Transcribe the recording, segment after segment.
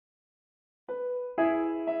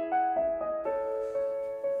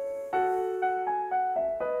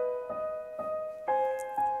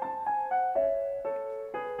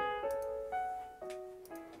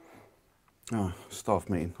Staff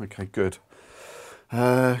meeting. Okay, good.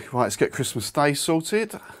 Right, let's get Christmas Day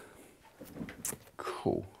sorted.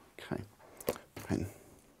 Cool. Okay. Pen.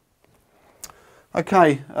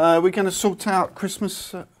 Okay, we're going to sort out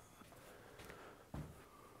Christmas.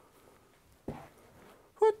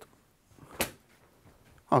 What?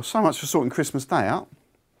 Oh, so much for sorting Christmas Day out.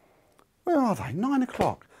 Where are they? 9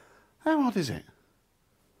 o'clock. How hard is it?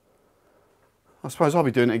 I suppose I'll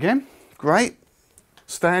be doing it again. Great.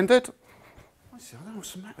 Standard. I don't know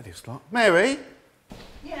what's the matter with this lot. Mary?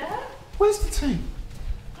 Yeah? Where's the team?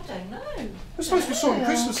 I don't know. We're supposed to be sorting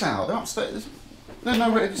Christmas out. They're upstairs. They're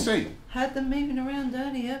nowhere to see. Heard them moving around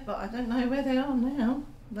earlier, but I don't know where they are now.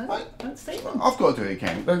 No, don't see them. I've got to do it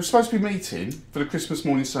again. They were supposed to be meeting for the Christmas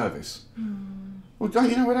morning service. Well, don't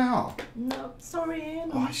you know where they are? No, sorry,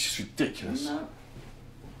 Ian. Oh, it's just ridiculous. No.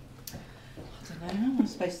 I don't know. I'm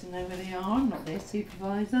supposed to know where they are. I'm not their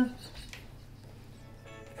supervisor.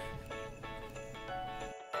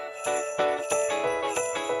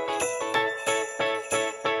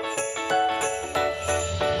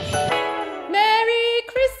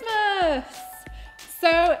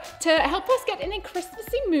 So, to help us get in a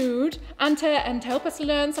Christmassy mood and to help us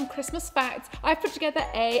learn some Christmas facts, I've put together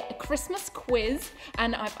a Christmas quiz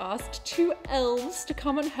and I've asked 2 elves to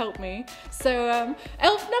come and help me. So,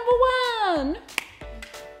 elf number 1.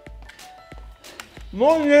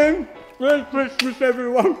 Morning! Merry Christmas,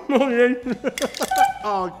 everyone! Morning!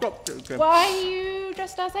 Oh, I dropped it again. Why are you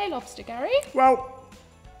dressed as a lobster, Gary? Well,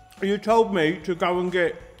 you told me to go and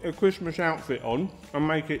get a Christmas outfit on and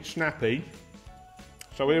make it snappy.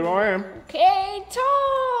 So here I am. Okay,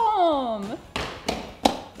 Tom! Merry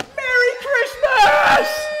Christmas!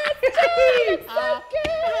 It's so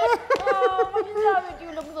good! Oh, I love it.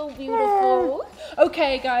 You look so beautiful.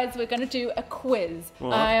 Okay, guys, we're going to do a quiz.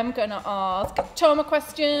 Right. I am going to ask Tom a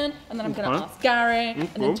question, and then I'm going to ask Gary, and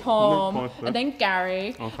then Tom, and then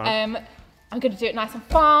Gary. Okay. I'm going to do it nice and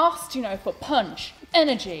fast, you know, for punch,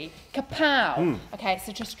 energy, kapow. Okay,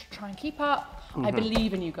 so just try and keep up. I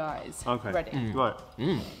believe in you guys. Okay. Ready? Right.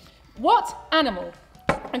 What animal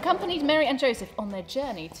accompanied Mary and Joseph on their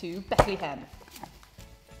journey to Bethlehem?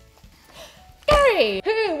 Gary,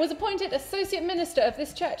 who was appointed Associate Minister of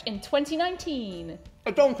this church in 2019?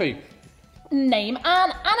 A donkey. Name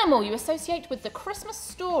an animal you associate with the Christmas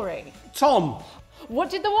story. Tom. What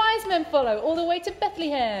did the wise men follow all the way to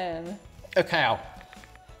Bethlehem? A cow.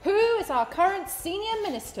 Who is our current Senior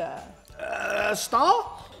Minister? A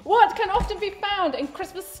star? What can often be found in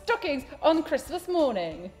Christmas stockings on Christmas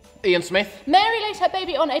morning? Ian Smith. Mary laid her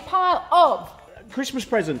baby on a pile of. Christmas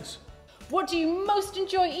presents. What do you most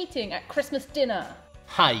enjoy eating at Christmas dinner?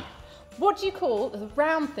 Hay. What do you call the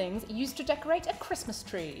round things used to decorate a Christmas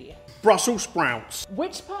tree? Brussels sprouts.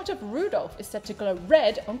 Which part of Rudolph is said to glow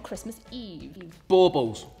red on Christmas Eve?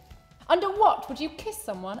 Baubles. Under what would you kiss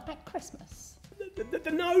someone at Christmas?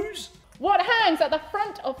 The nose. What hangs at the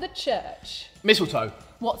front of the church? Mistletoe.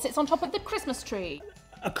 What sits on top of the Christmas tree?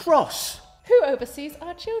 A cross. Who oversees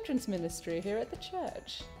our children's ministry here at the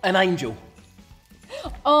church? An angel.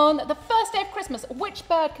 On the first day of Christmas, which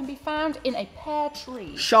bird can be found in a pear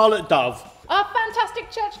tree? Charlotte Dove. Our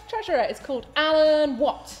fantastic church treasurer is called Alan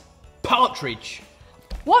what? Partridge.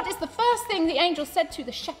 What is the first thing the angel said to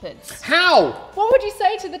the shepherds? How? What would you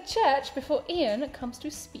say to the church before Ian comes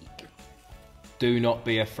to speak? Do not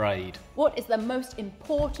be afraid. What is the most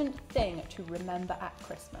important thing to remember at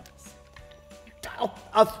Christmas?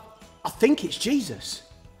 I think it's Jesus.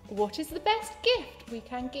 What is the best gift we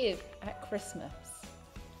can give at Christmas?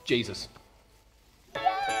 Jesus.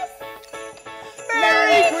 Yes!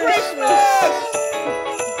 Merry Christmas!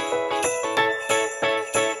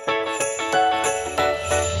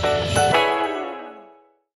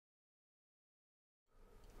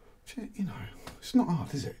 You know, it's not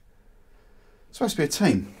hard, is it? It's supposed to be a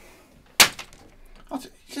team.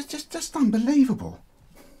 It's just unbelievable.